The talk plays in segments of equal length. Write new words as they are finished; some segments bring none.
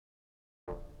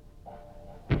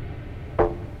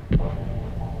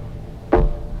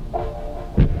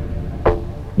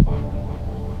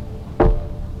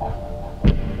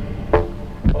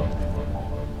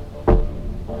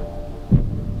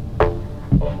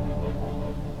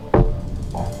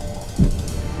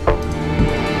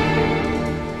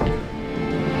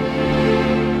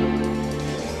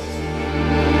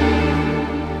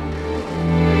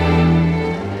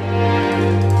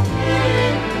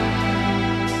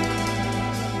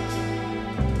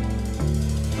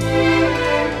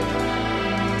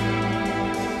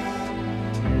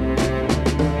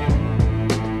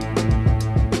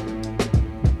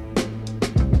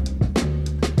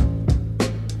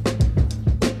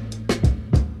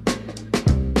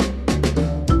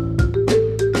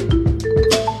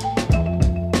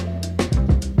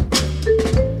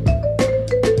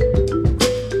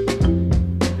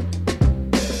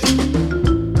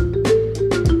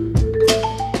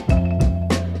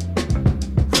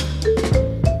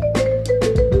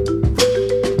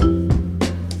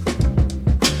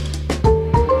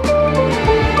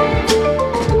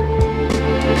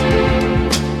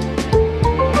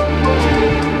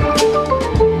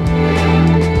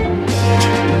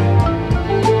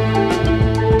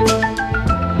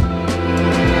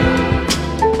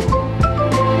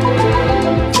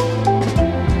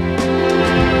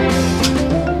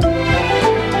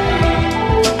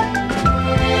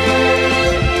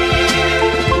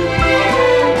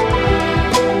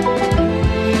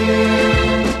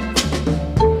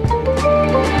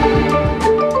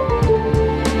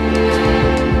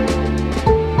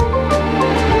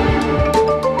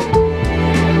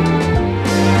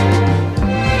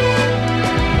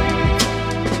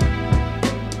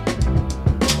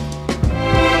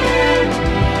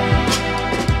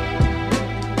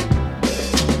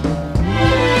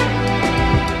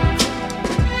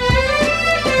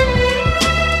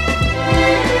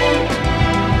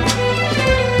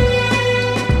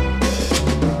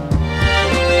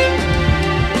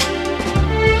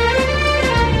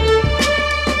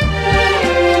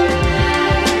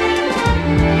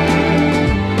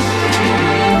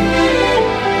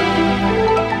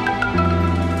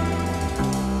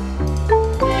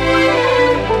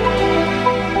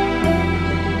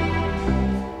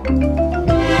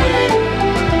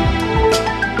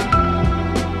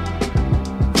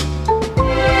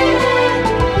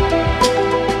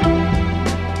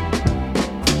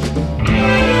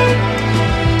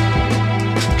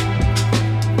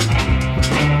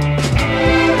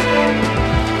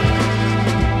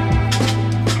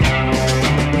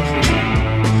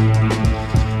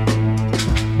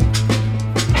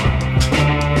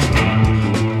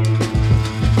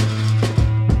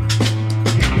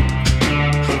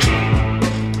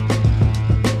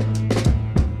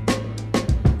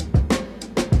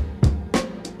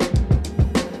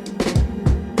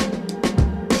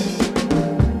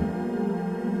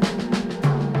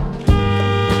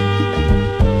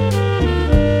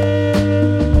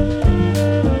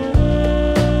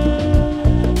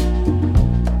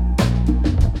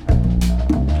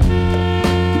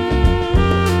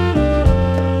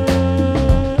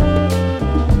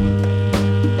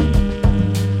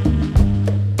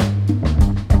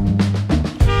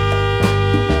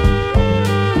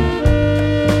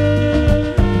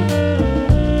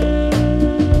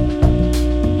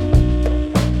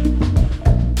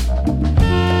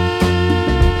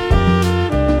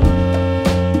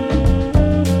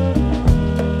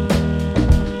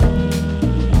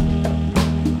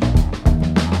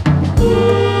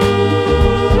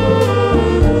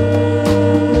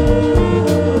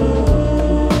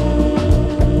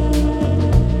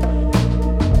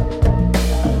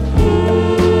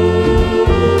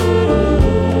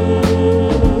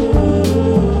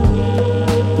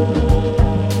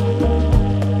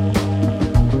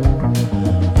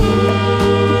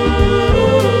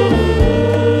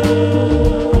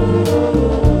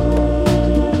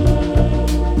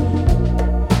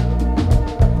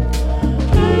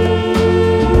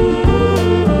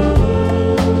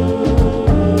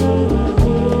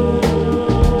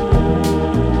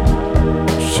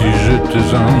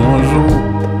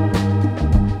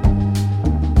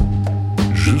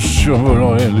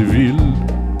survolerai les villes,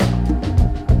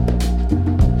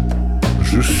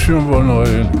 je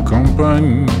survolerai les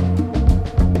campagnes,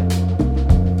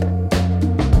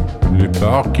 les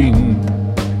parkings,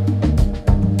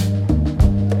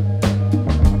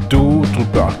 d'autres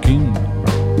parkings,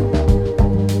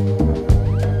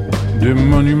 des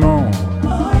monuments,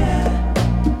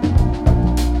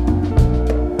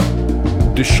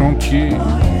 des chantiers.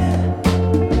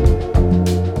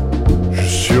 Je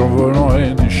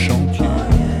survolerai des chantiers.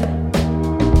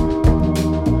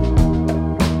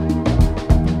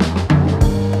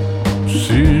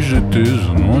 Si j'étais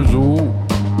un oiseau,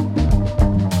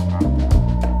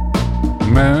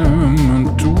 même un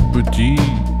tout petit,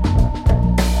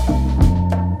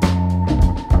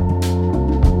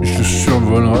 je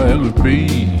survolerai le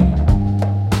pays.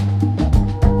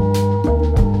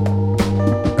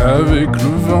 Avec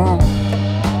le vent,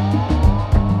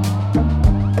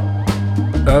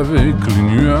 avec les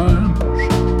nuages,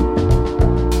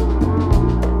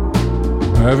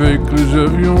 avec les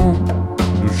avions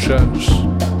de chasse,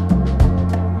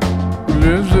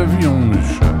 les avions de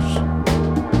chasse,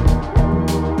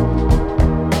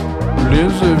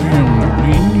 les avions de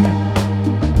ligne,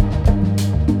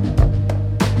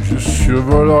 je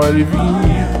survolerai les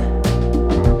vignes.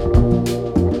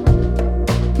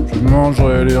 Je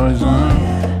mangerai les raisins,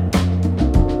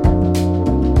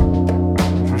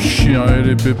 je chierai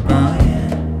les pépins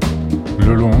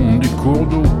le long des cours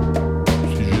d'eau,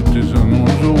 si j'étais un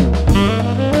oiseau.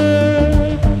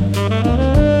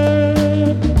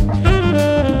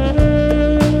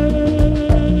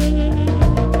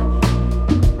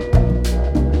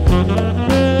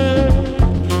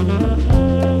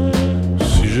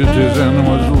 Si j'étais un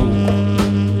oiseau,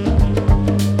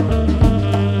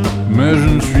 mais je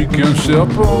ne suis qu'un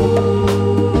serpent,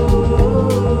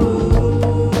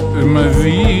 et ma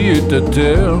vie est à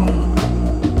terre.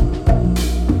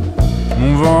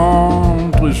 Mon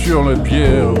ventre est sur la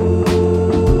pierre,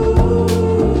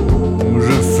 où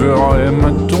je ferai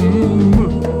ma tombe.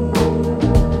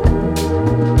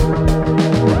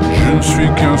 Je ne suis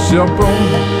qu'un serpent,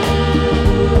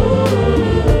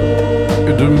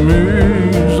 et de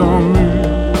muse en muse,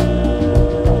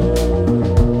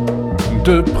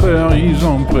 de prairies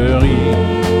en prairies,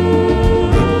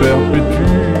 je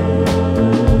perpétue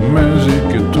mes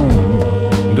hécatombes.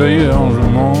 D'ailleurs, je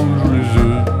mange les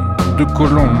œufs de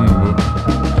colombe.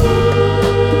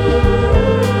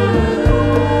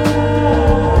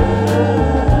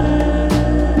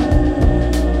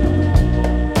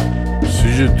 Si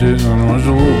j'étais un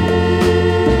oiseau,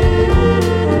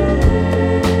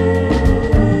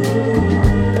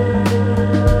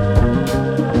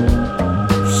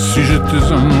 si j'étais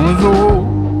un oiseau,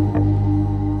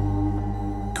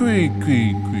 cui, cui,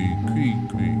 cui, cui,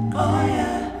 cui, Oh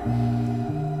yeah,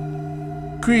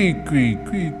 cui, cui,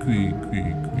 cui, cui, cui,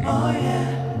 cui, oh yeah,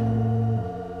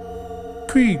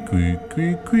 cui, cui, cui,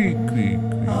 cui, cui,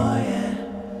 oh yeah.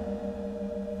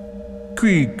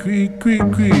 cui, cui, cui,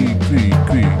 cui, cui,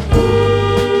 cui.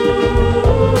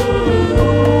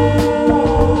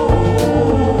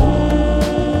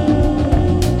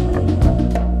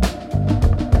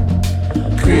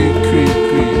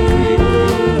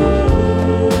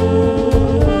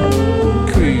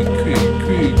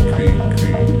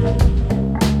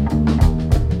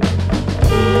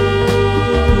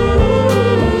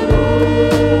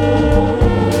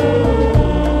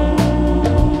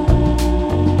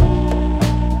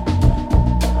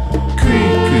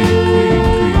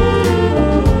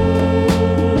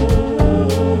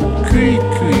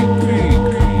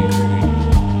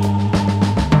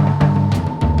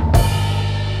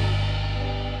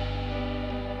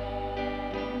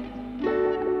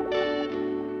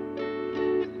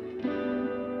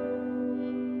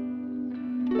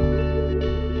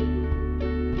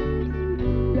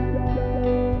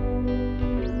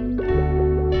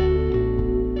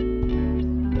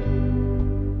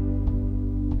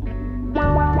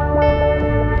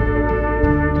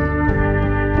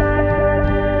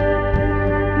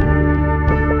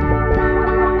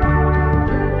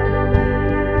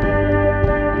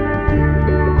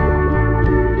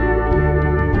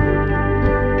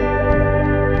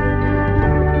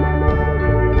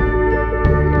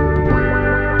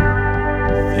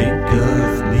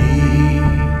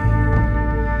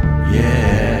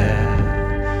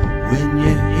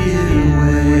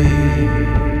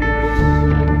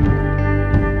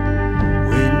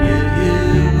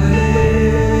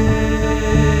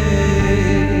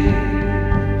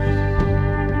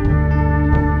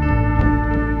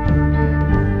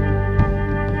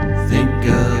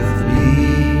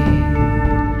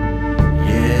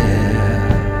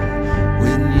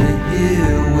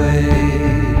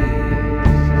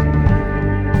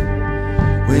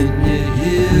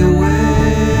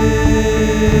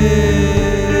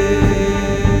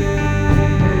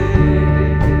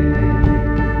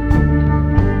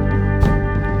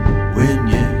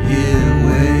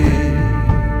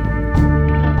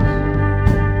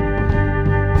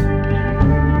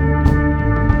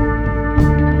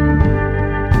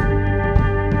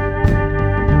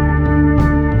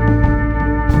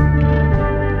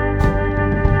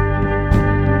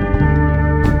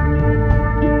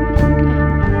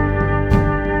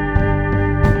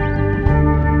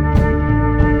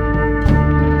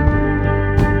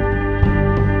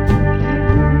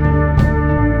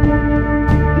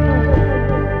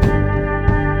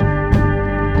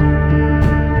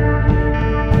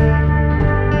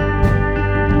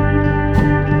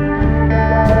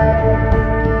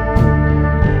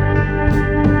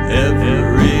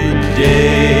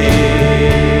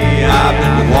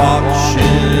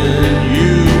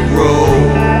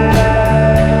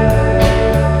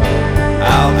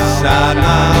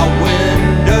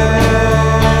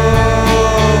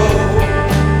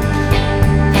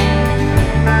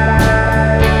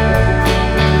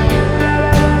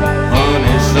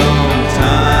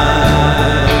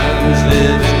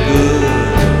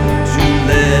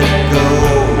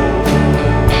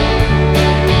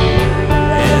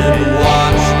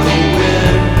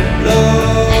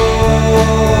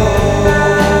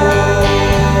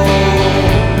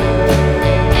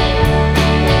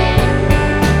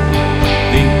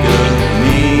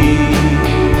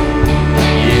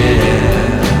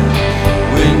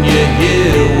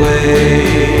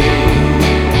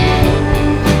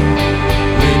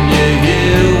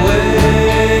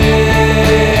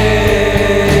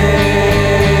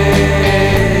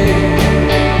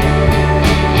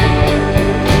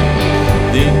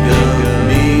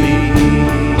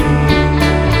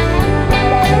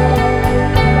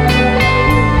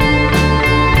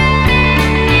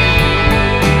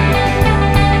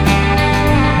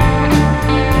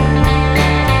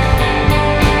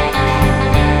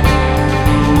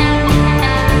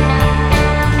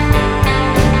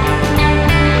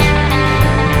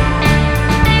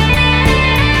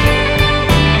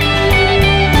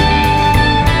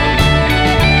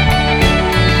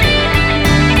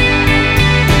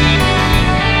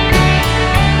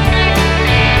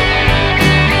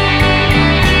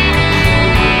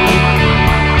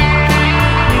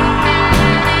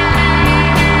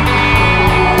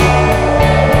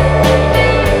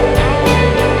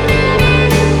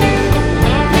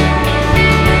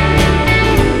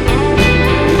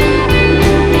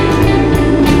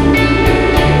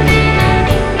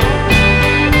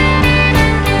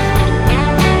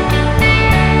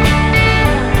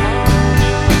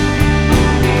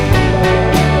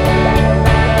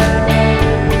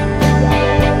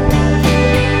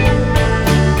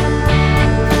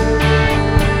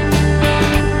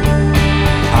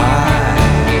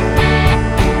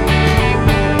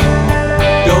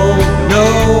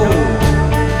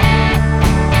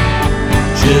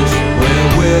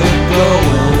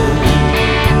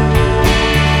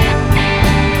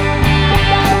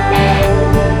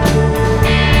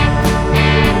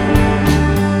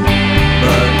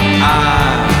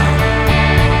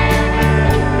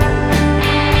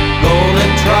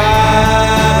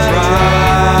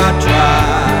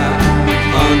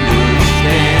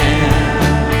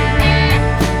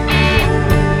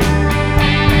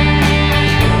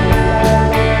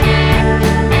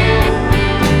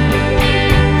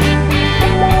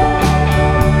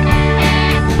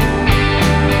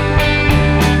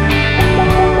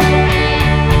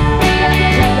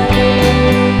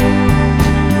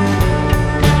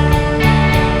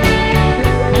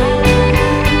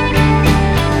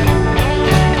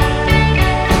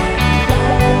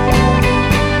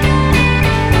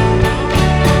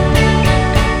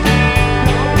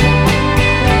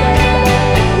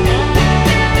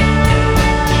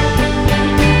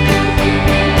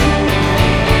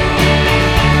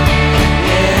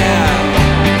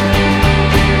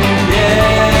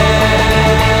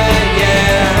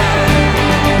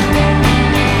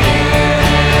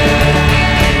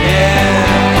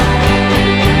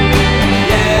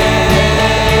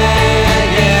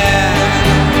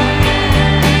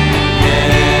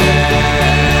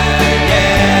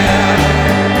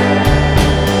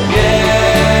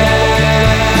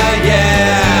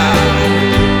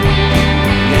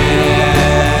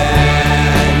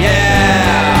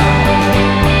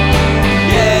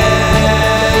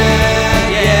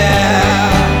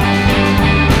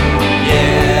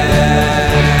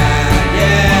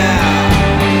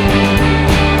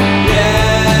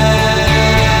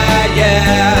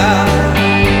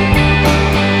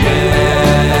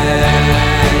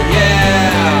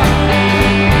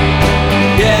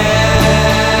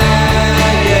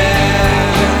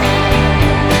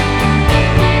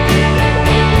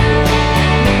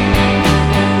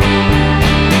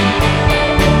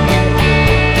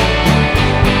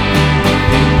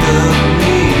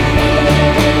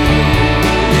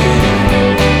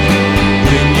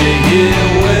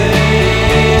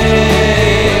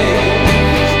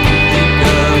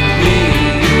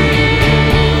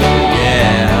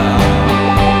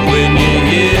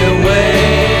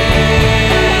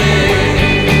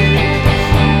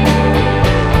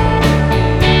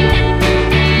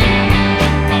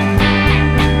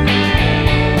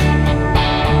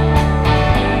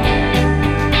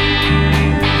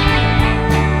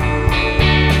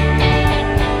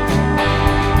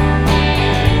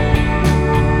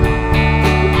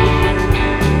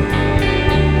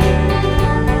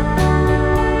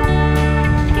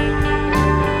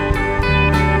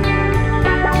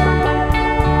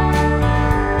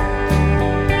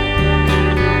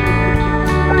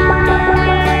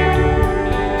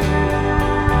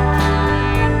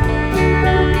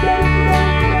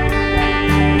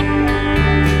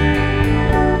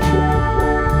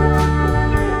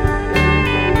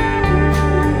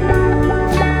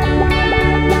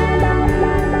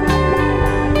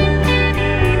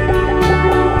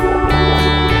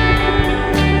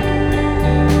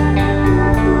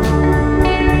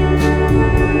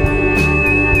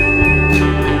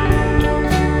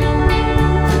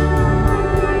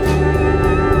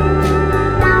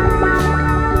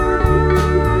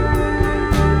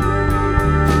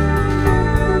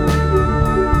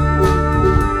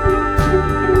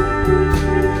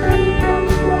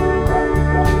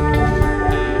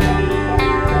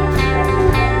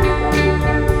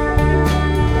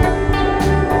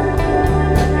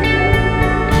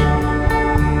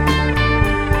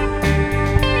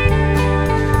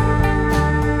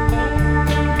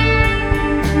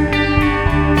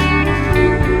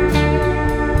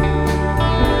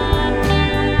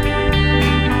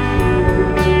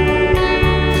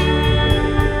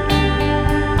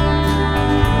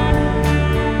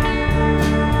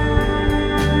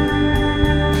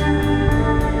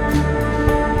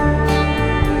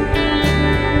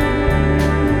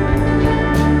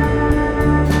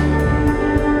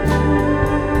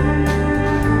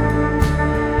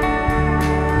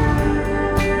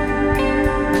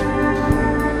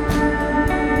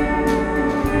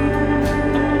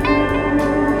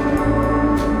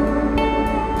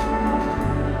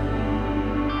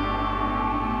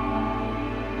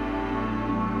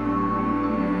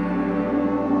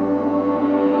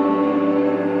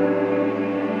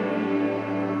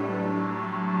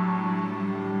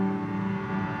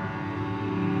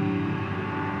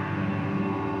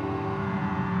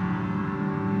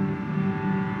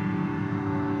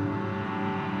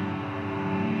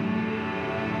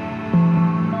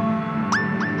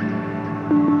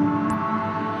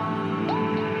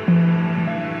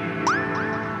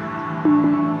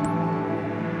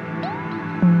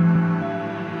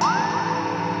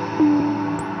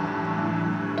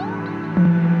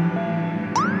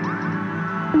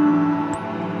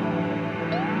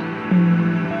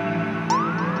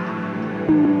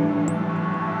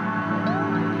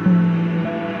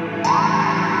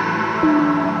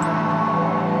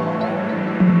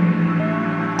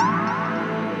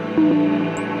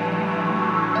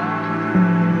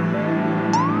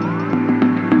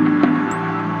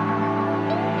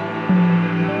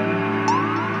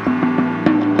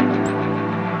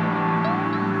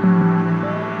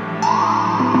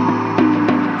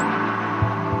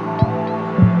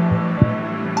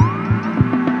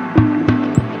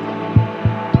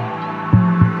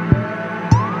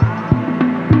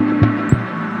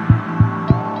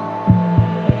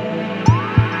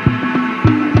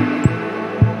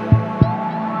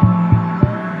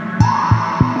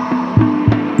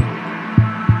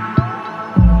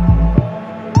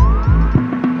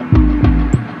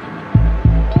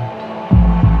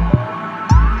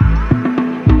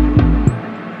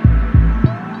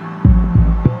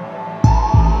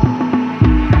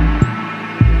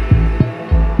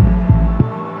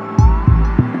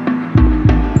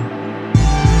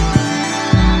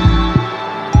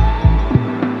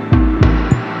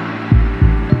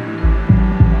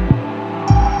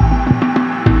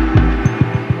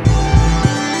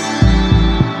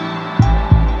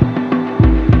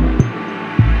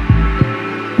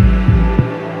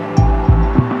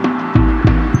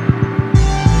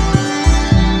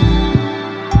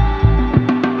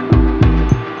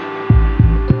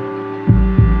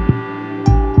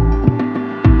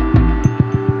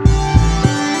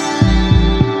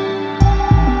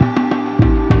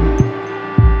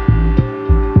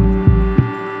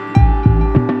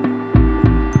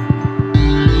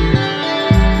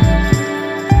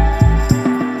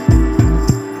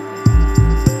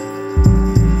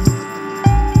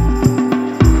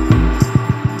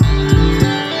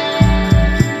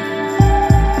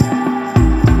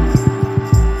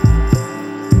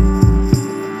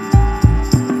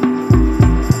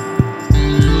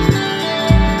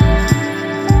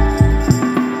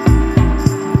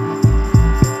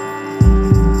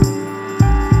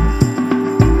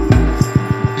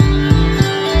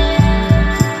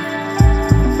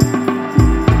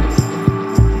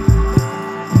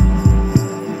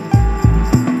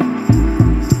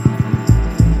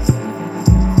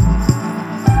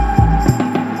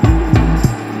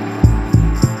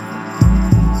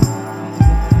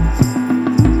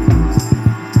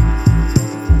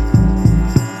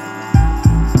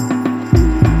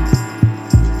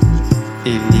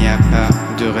 Il n'y a pas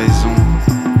de raison.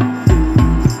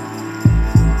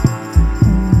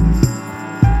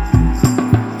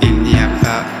 Il n'y a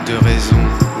pas de raison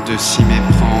de s'y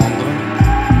méprendre.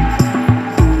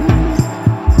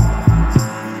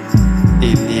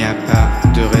 Il n'y a pas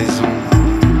de raison.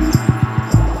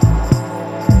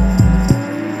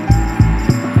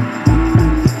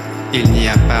 Il n'y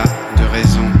a pas de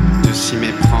raison de s'y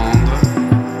méprendre.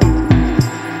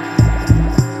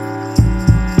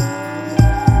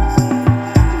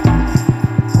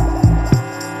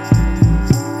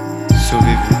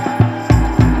 Sauvez-vous.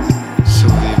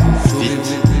 Sauvez-vous vite.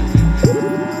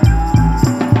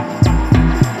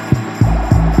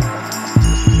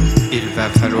 Il va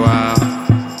falloir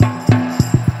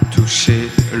toucher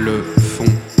le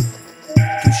fond.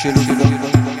 Toucher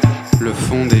le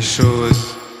fond des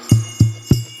choses.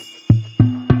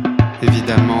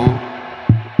 Évidemment,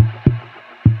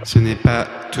 ce n'est pas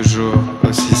toujours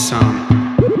aussi simple.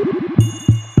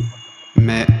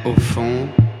 Mais au fond,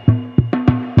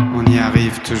 on y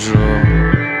arrive toujours.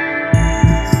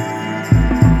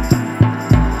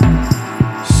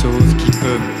 Sauf qui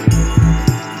peut.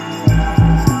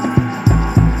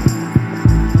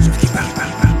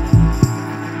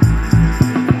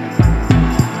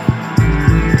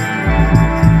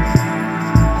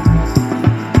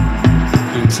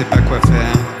 Je ne sais pas quoi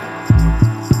faire.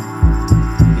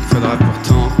 Il faudra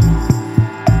pourtant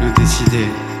le décider.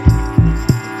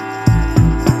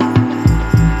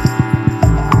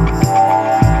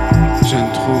 Je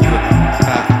ne trouve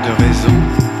pas de raison.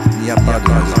 Il n'y a pas de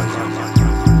raison.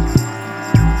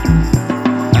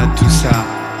 À tout ça.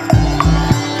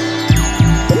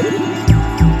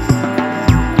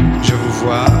 Je vous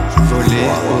vois voler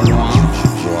au loin,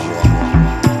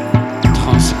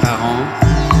 transparent.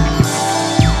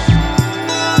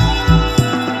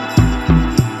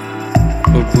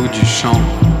 Au bout du champ,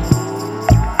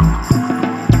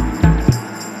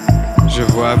 je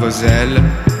vois vos ailes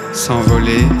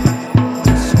s'envoler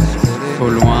au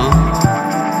loin.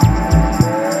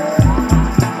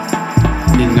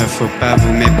 Il ne faut pas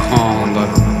vous méprendre.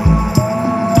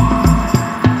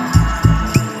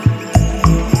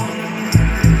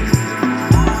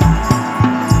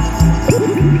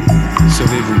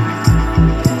 Sauvez-vous.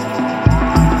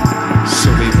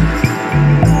 Sauvez-vous.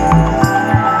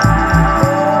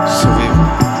 Sauvez-vous.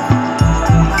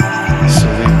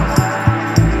 Sauvez-vous.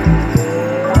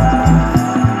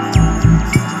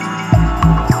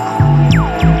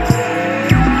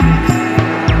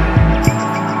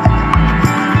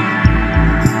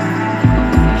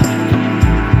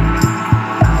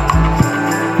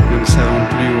 Nous ne savons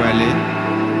plus où aller.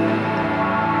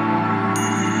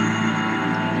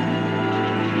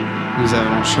 Nous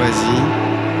avons choisi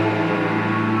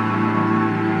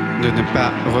de ne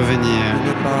pas revenir.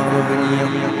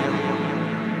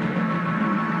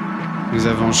 Nous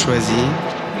avons choisi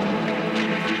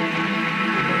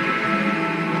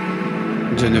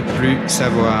de ne plus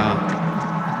savoir.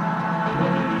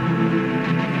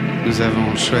 Nous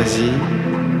avons choisi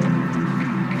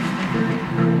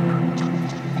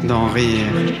d'en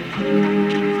rire.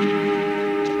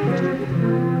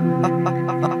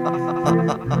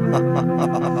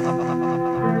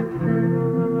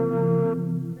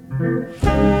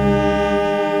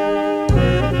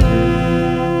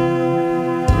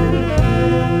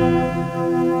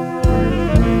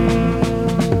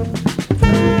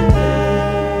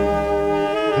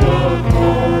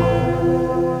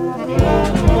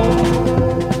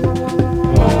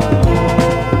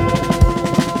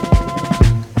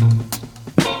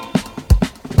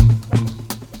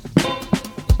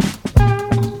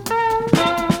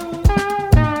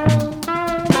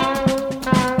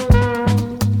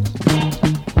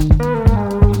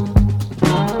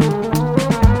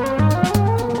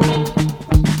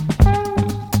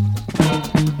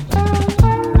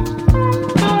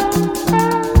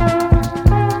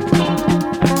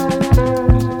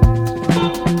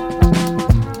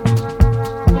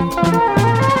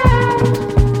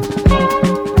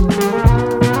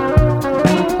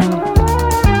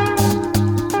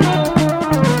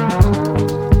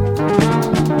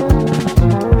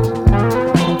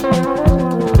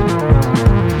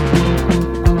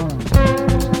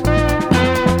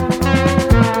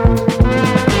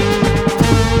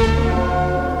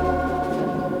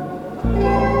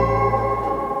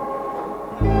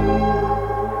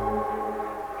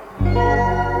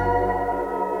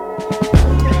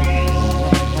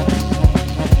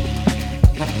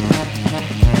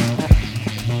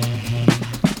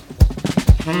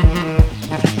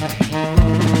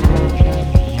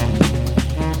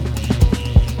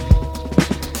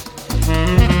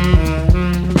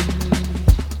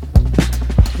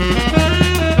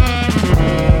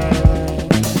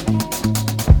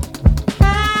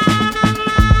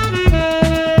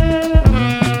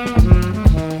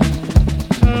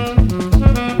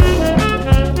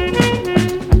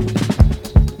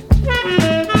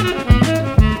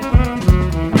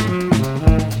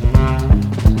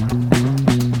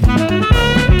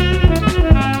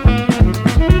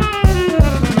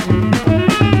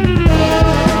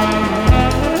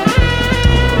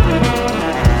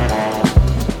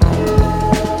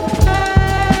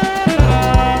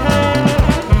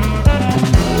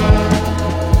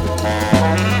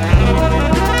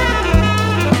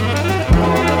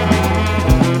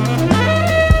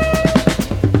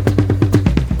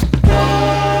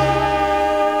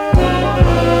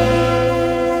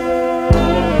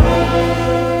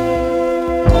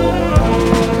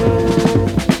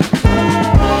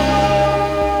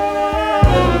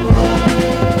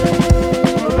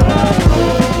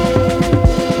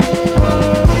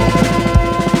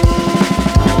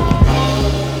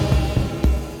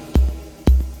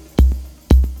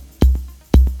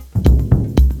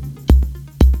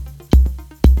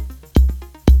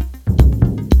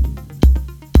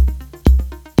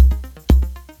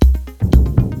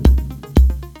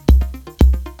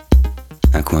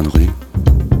 coin de rue,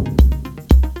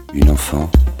 une enfant,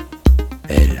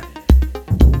 elle,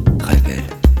 très belle,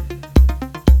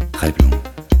 très blonde.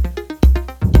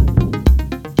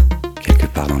 Quelque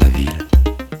part dans la ville,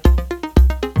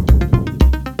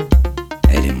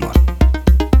 elle et moi.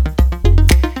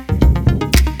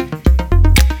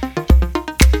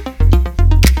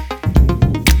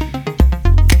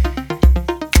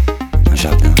 Un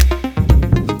jardin,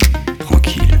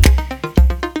 tranquille,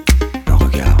 un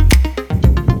regard,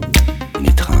 une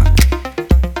étreinte,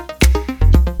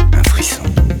 un frisson,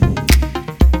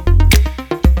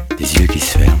 des yeux qui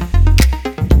se ferment,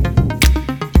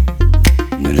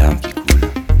 une larme qui coule,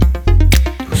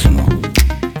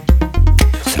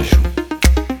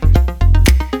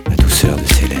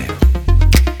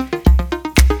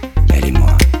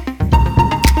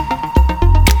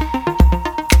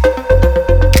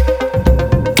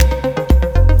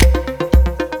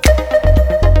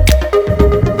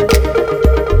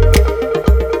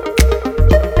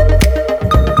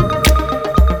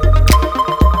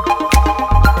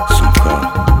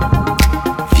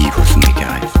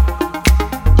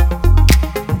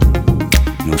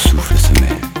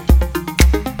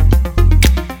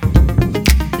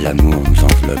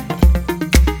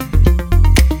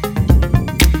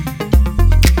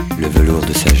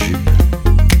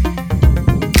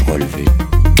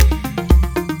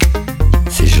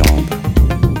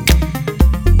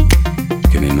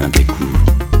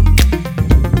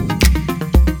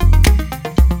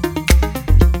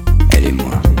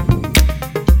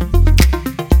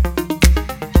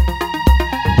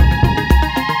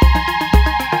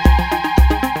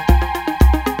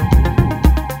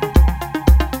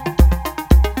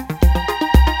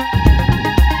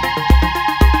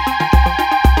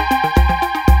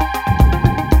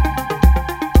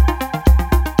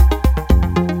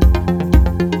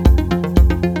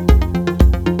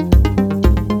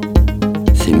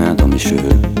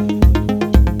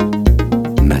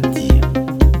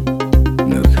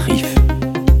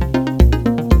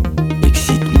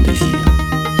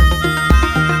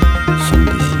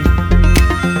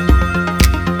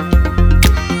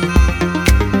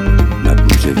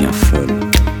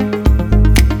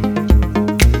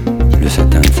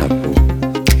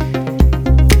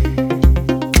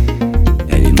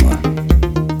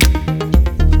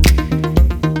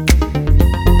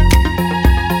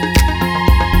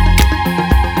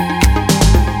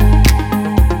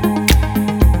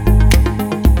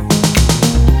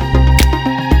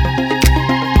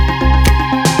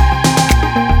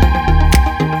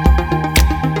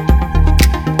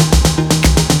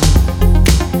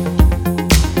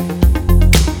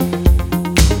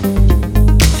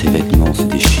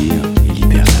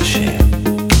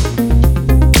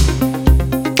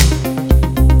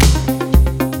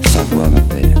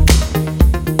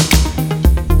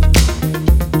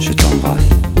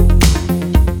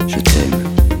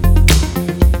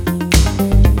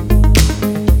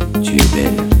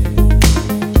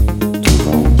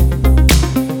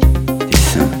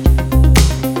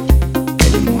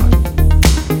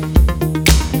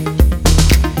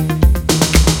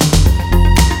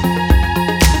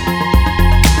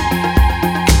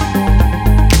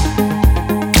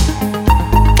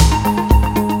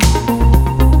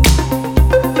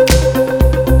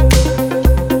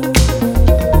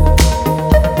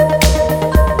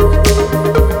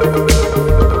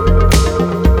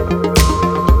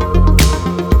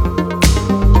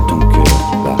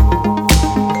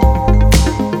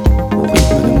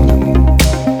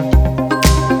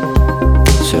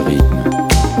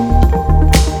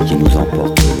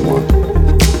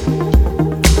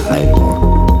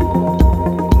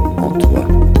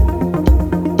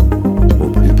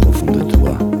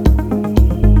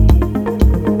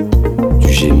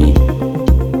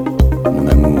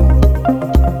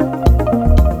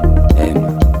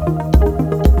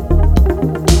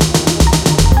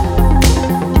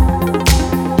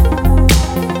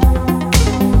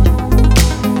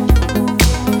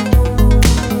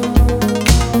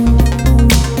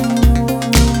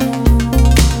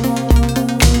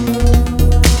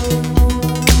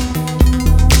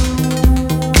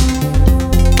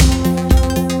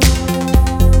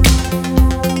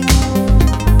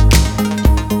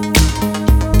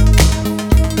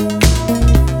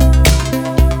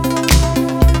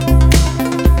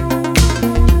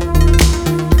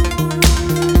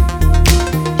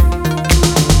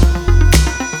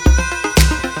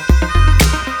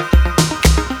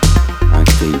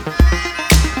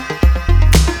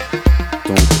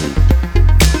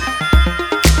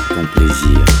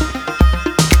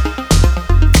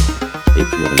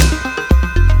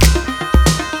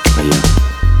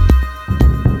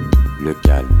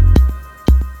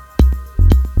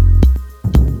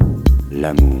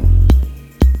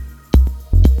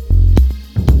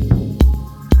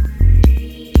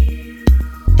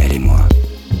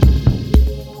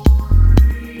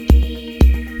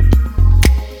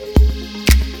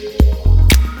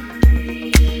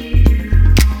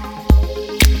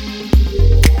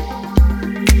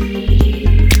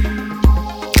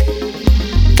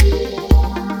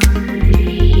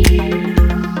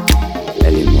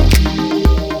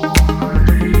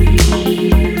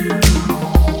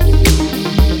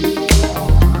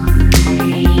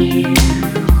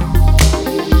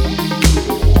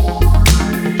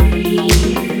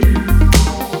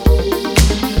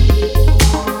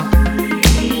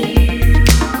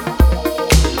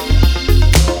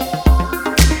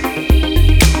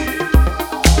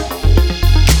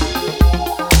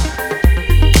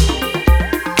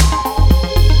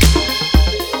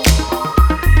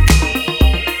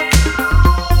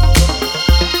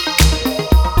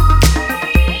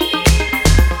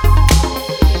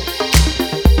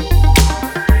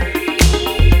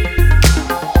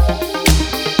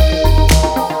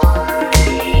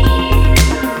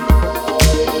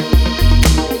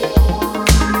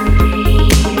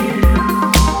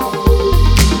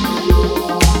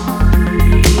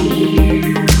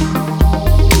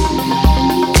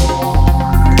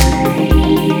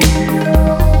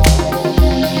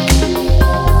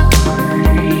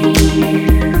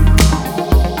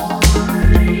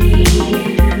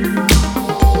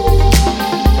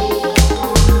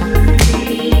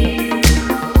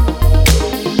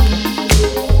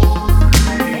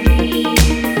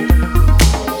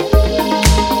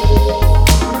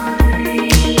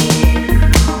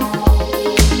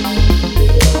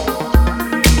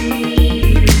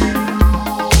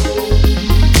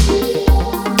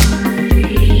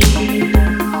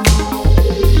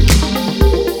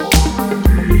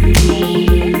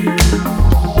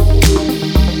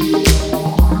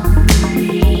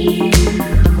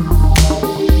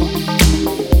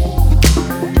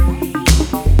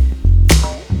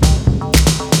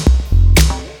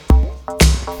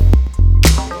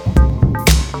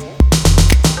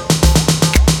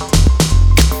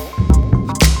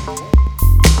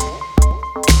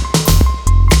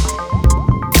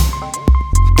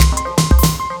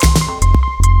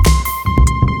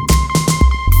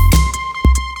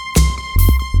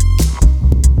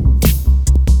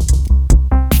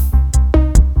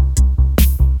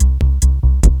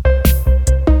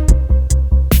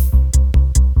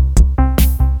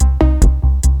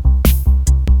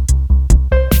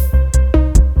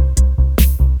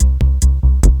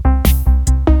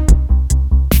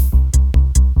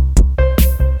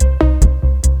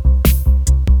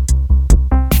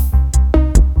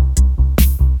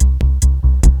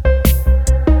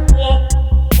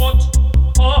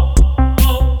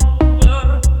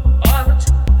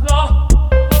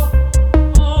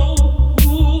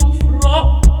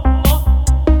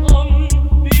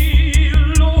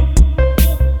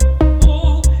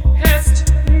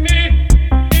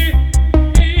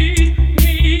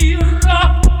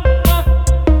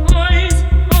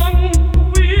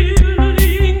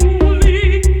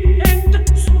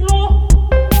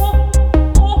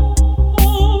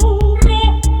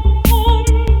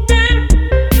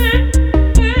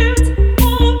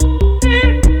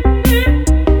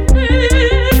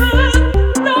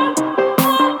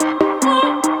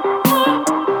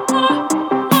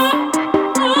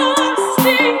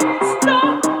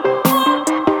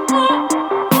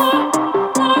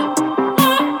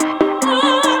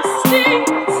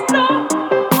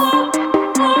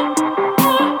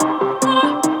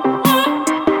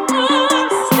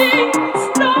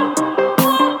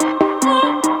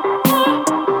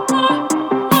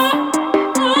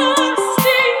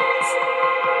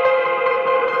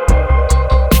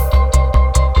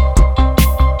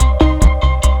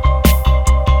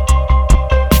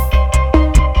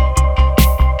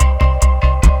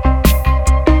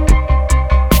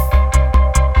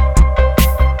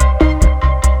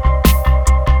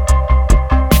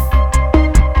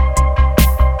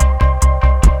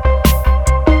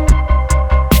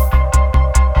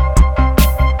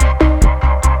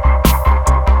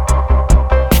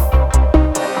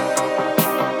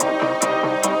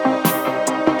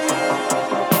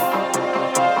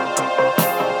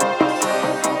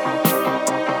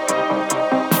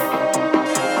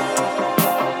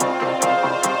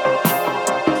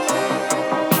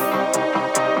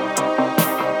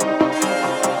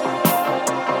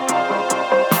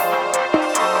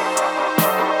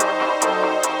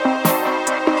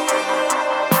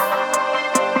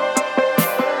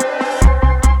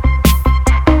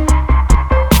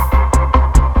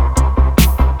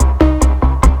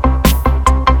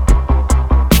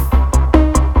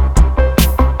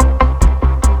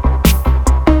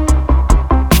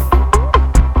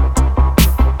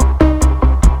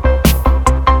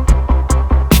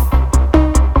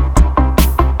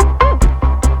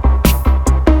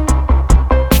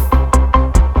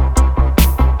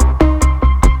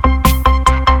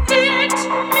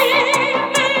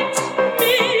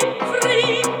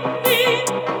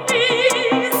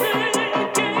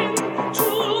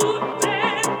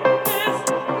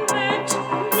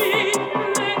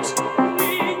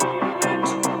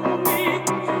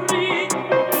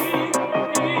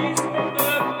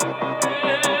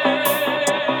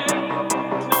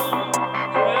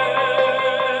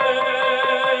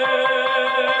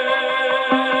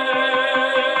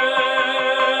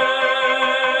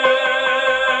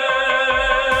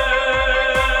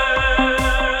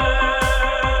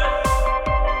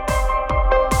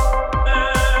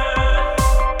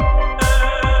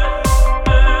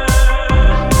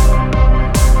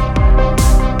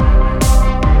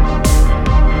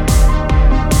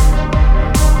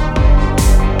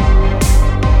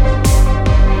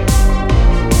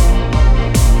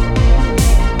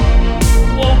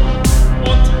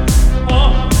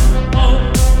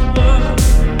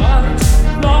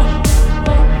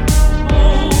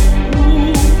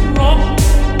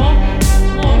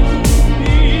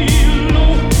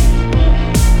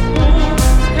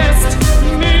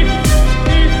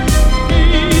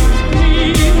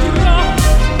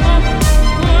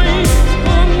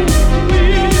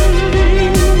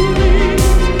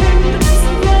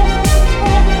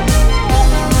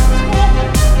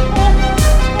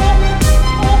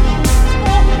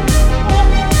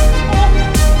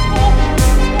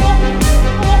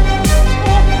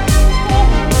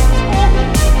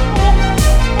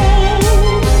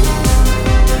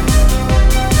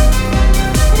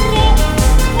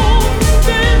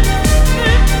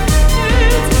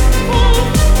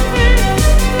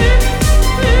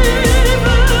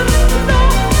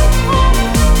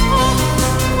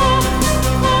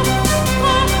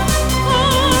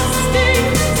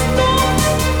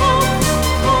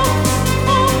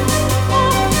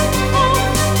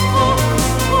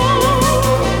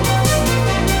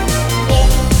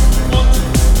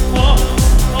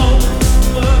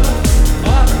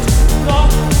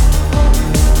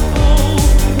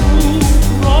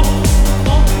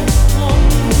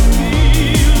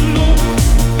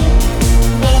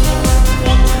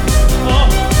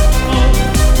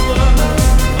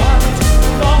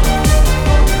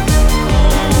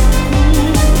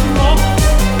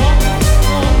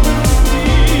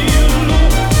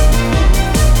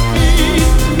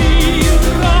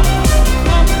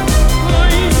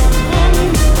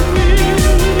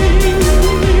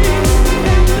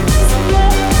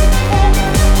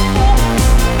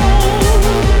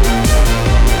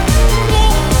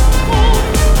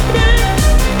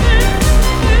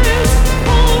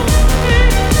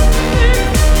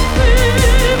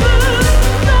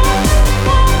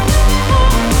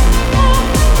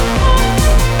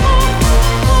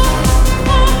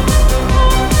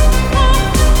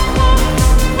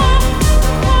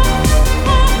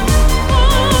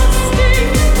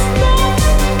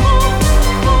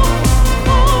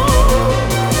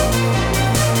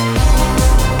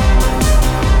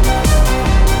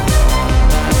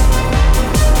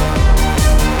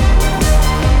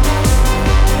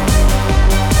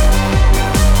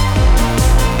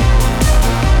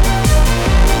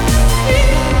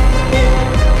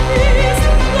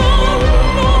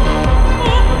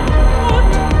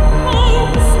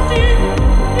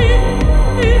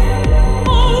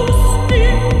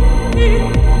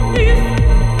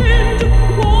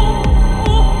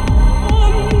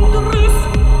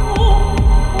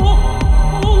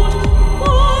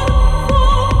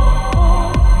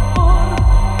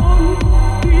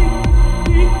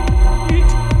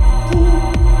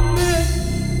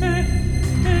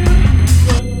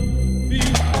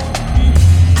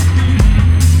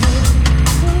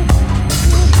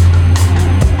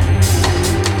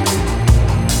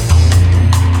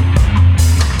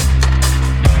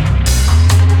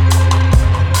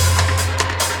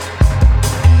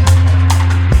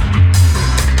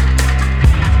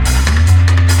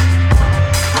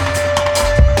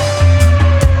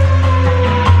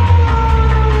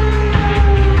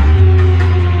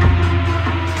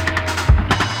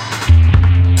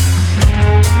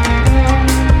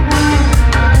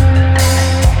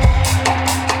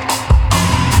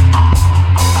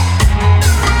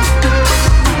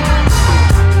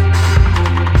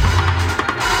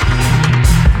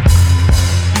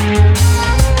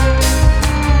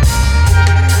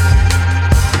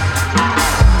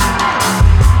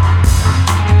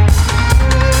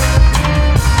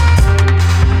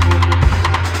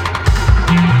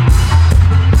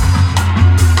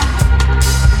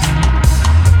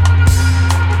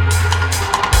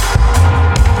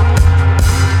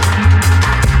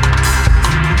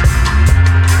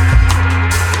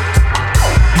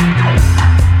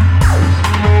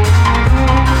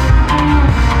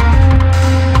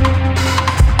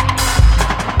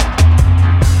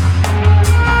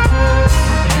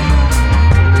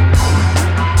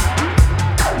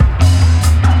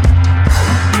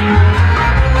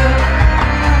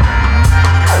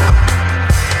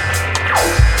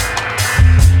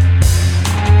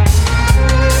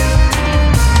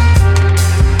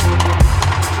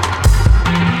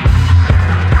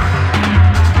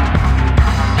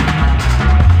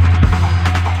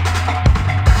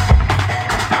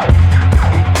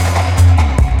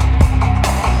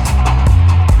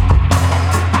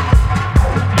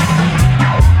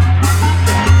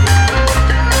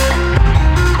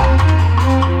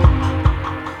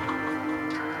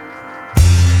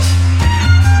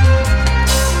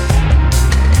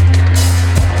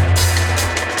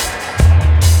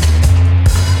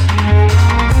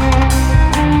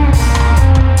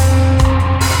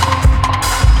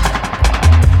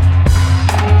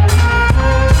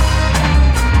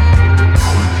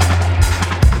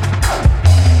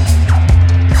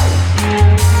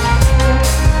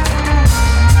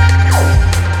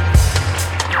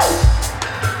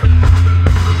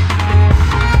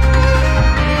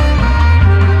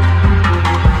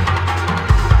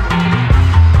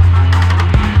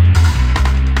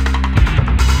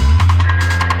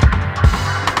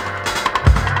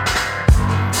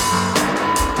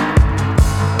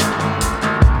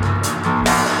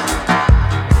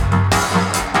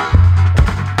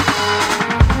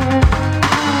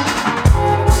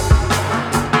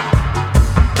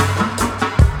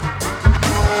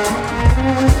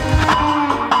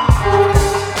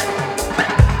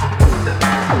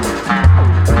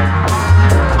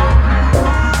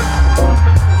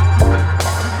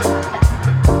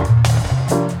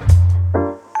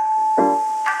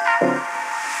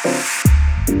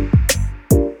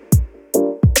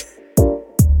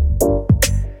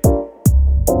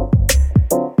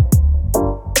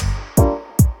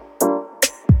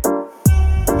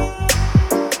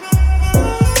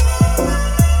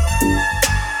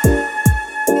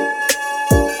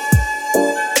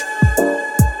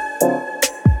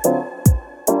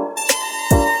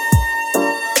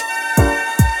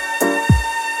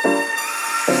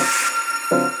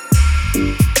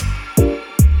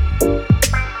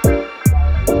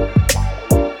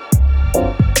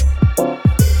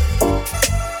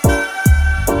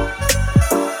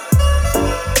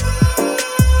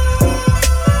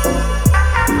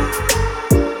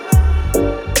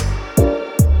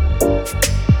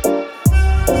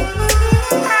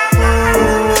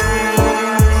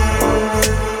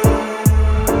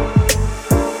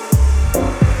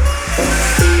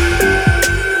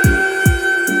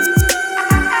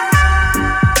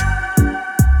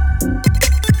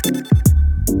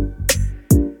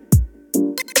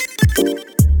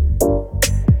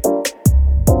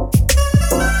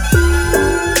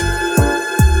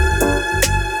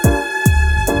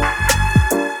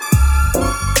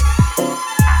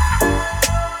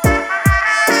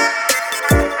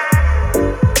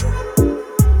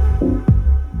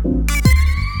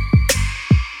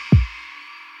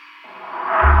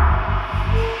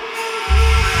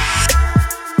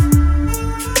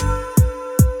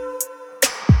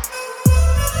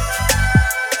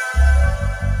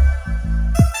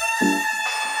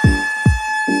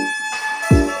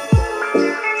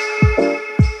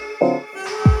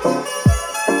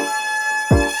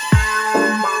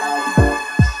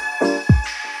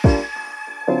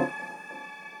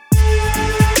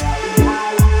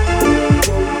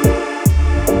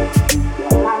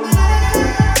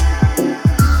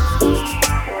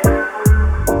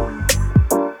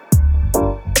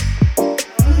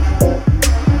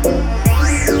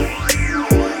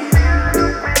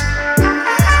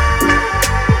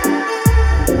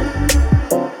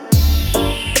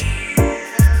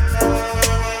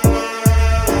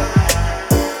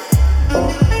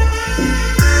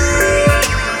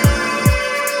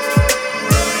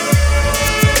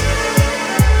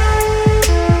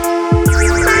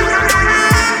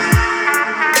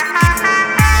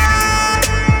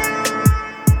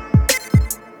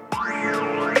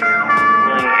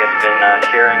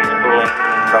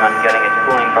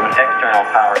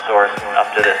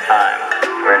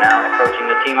 approaching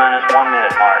the T-minus 1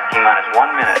 minute mark. T-minus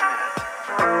 1 minute.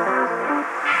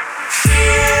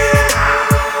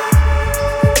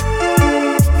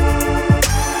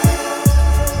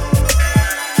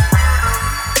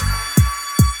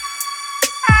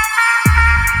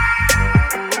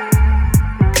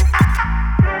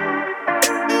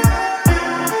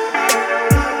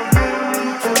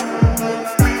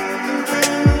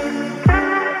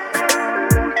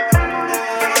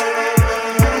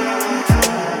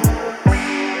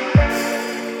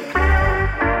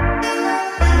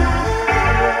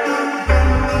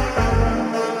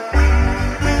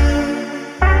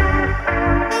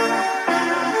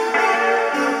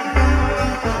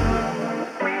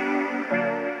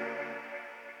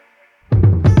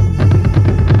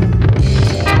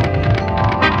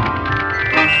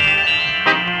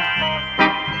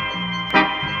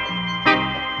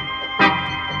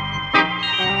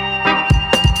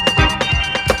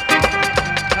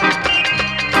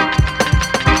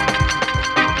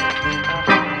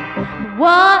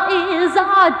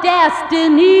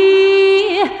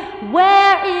 Destiny,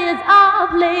 where is our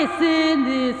place in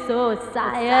this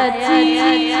society?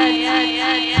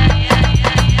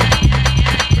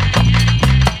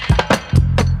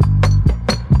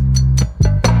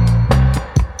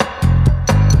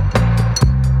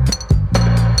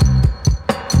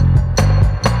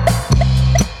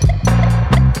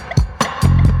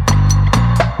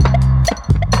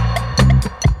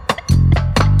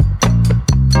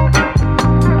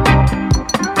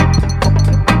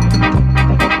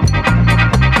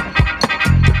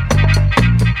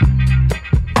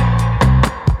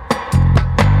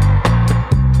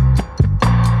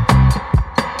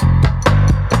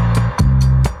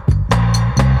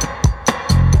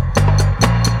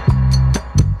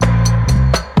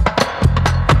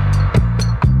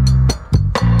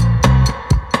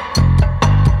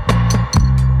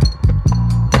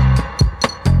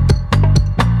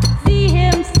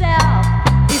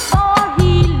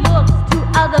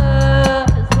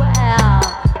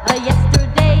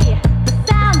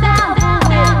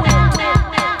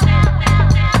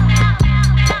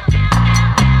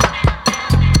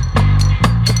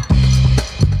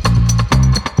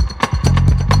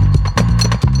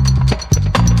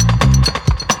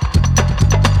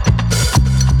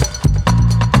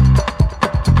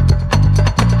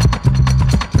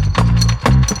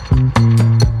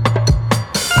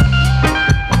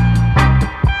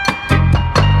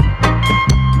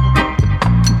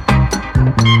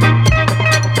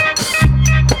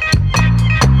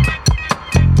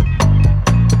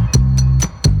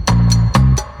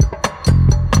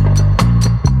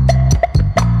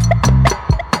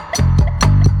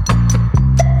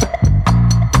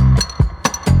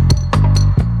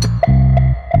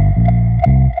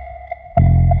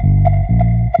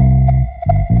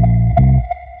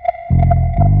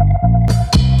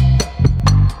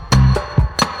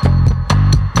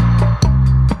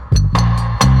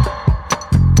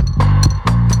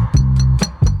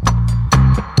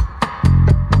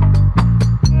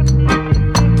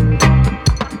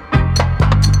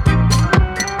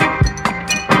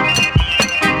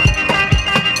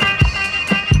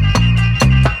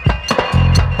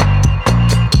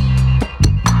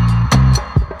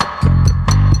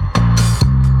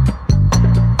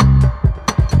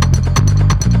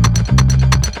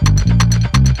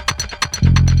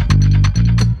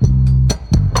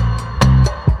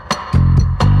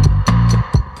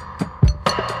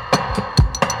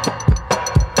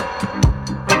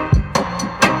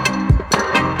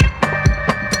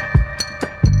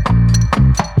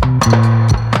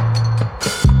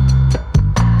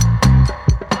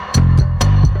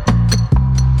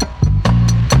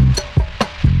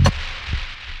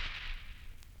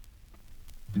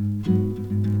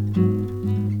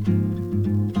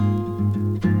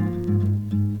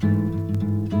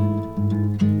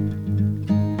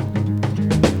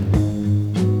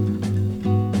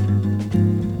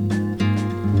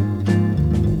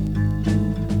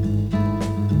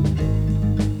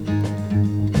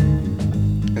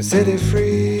 City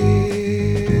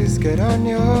freeze, get on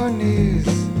your knees,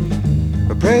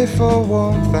 pray for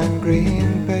warmth and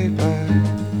green paper.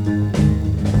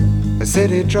 A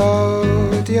city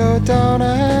drought, you're down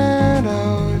and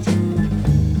out,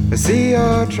 I see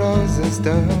your trousers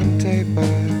don't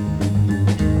taper.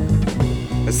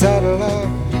 A saddle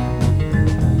up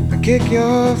and kick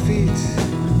your feet,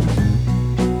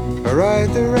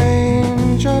 ride the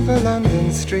range of a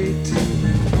London street.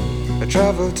 I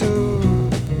travel to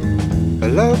a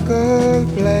local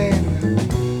plane,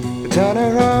 turn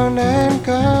around and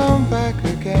come back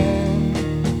again.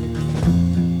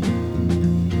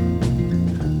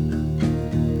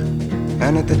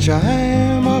 And at the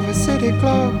chime of a city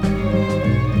clock,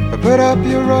 put up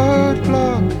your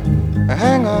roadblock,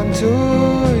 hang on to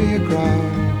your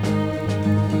crown.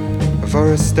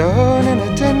 For a stone in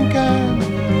a tin can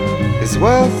is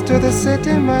wealth to the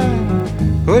city man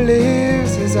who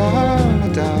leaves his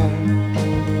armor down.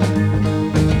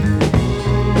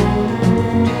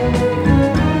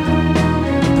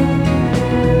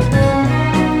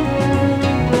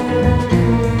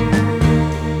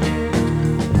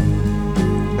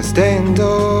 Stay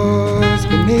indoors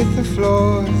beneath the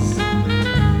floors,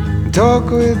 talk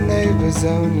with neighbors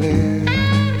only.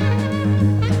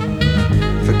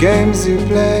 For games you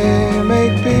play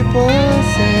make people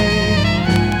say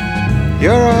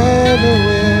you're either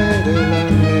weird or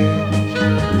lonely.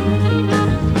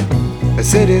 A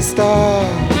city star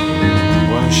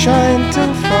won't shine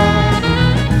too far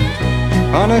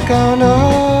on account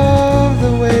of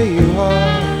the way you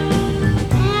are,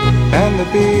 and the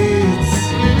beads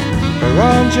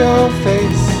around your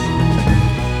face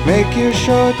make you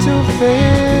sure to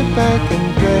fade back in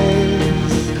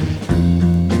place.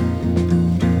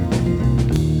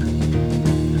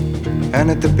 And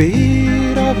at the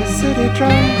beat of a city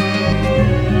drum,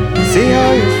 see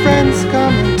how your friends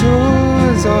come in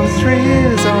twos or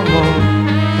threes or more.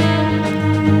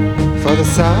 For the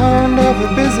sound of a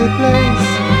busy place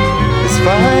is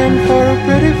fine for a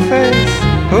pretty face.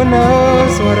 Who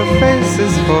knows what a face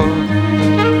is for?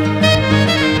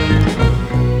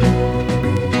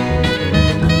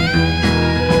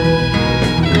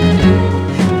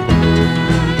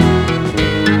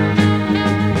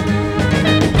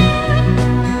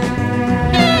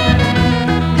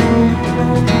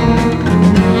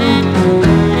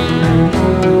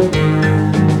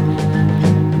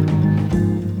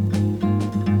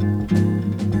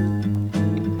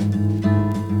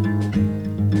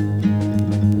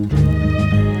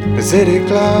 City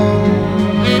clown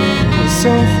will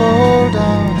soon fall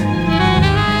down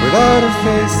without a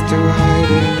face to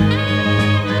hide it,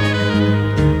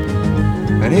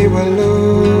 and he will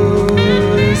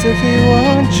lose if he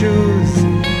won't choose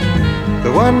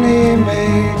the one he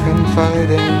may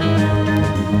confide in.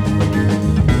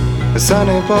 A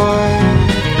sunny boy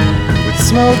with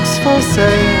smokes for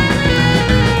sale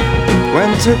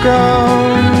went to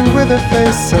ground with a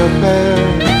face so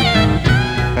pale.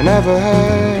 I never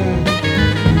heard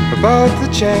about the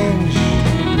change,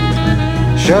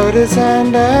 showed his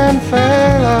hand and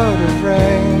fell out of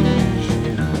range.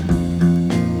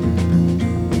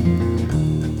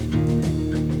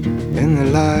 In the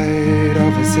light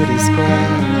of a city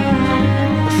square,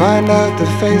 find out the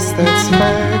face that's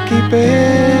fair, keep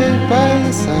it by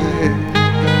your side.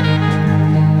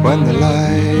 When the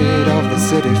light of the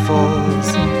city falls,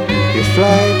 you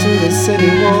fly to the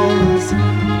city walls,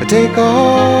 take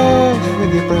off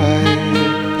with your bride.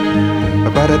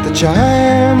 But at the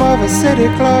chime of a city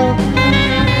clock,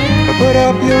 put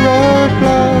up your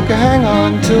roadblock, hang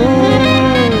on to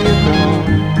your crown.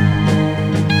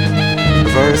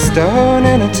 For a stone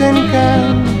in a tin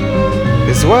can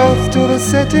is wealth to the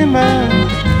city man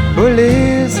who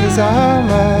leaves his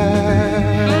armor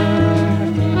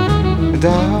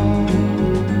down.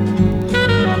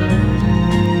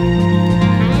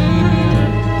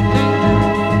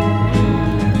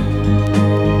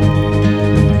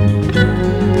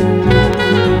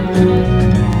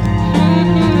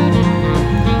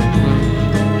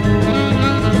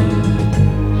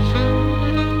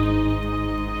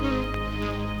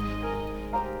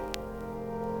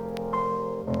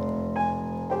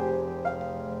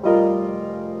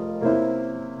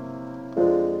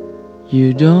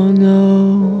 You don't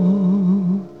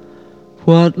know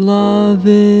what love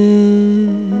is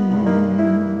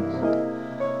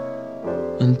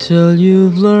until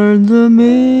you've learned the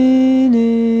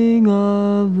meaning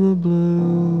of the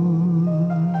blues,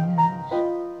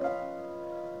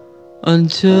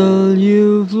 until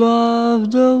you've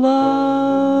loved a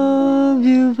love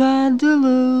you've had to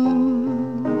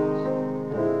lose.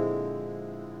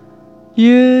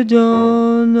 You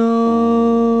don't know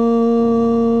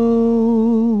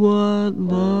what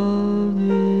love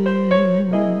is.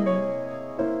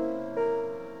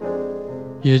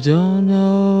 You don't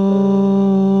know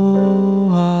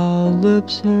how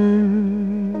lips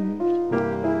hurt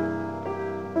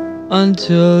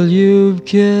until you've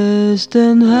kissed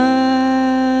and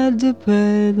had to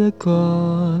pay the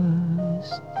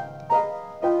cost,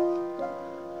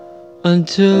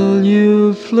 until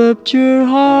you've flipped your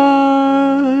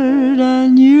heart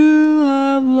and you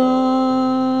have lost.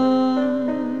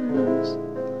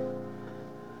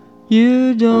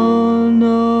 You don't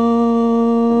know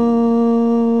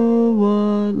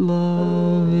what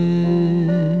love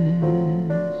is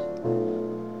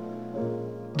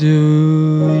Do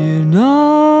you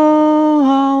know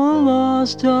how a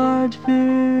lost heart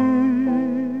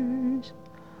fears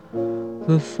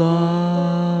the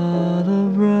thought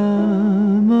of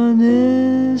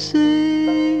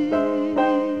reminiscing,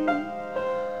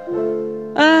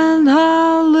 and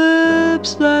how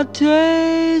lips that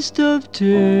taste of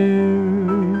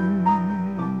tears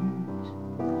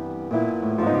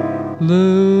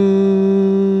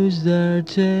lose their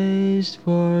taste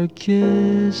for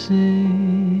kissing?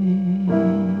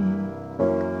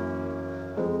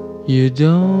 You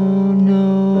don't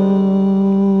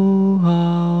know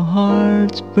how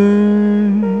hearts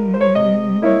burn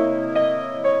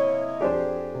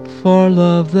for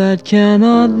love that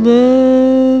cannot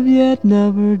live yet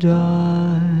never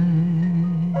dies,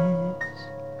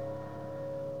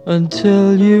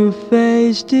 until you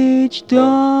faced each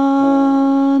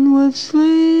dawn with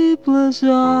sleepless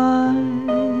eyes.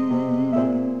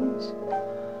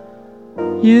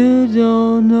 You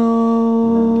don't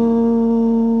know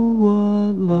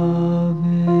what love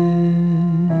is.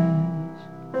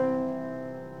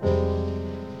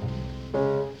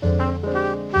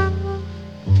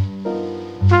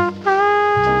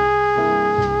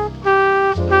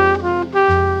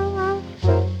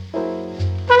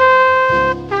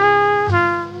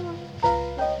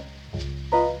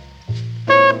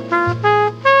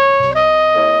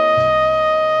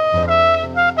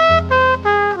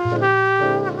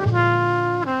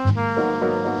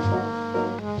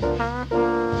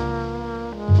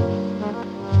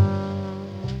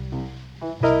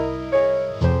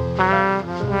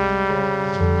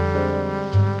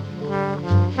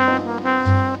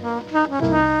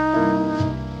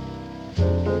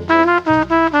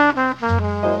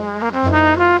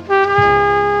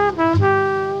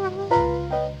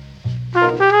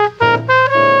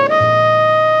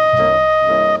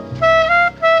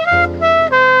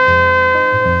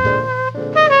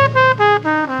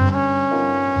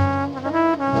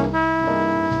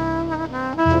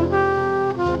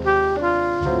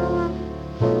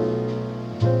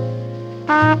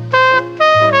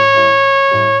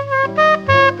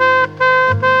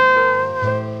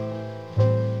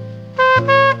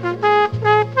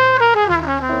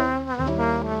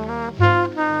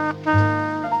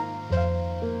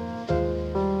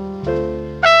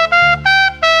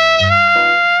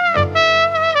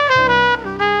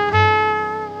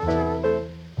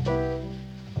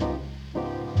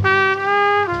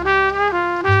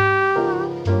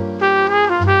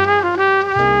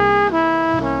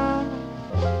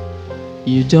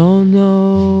 You don't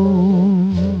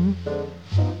know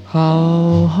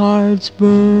how hearts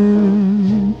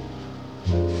burn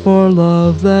for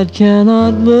love that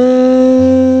cannot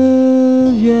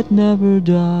live yet never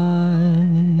dies,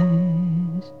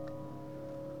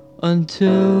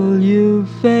 until you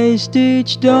faced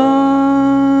each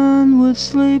dawn with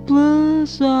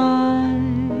sleepless eyes.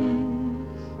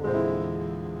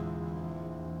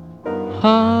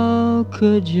 How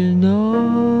could you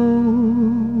know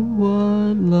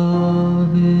what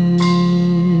love is?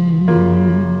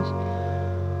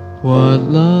 What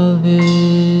love is?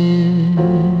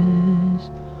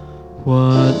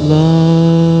 What love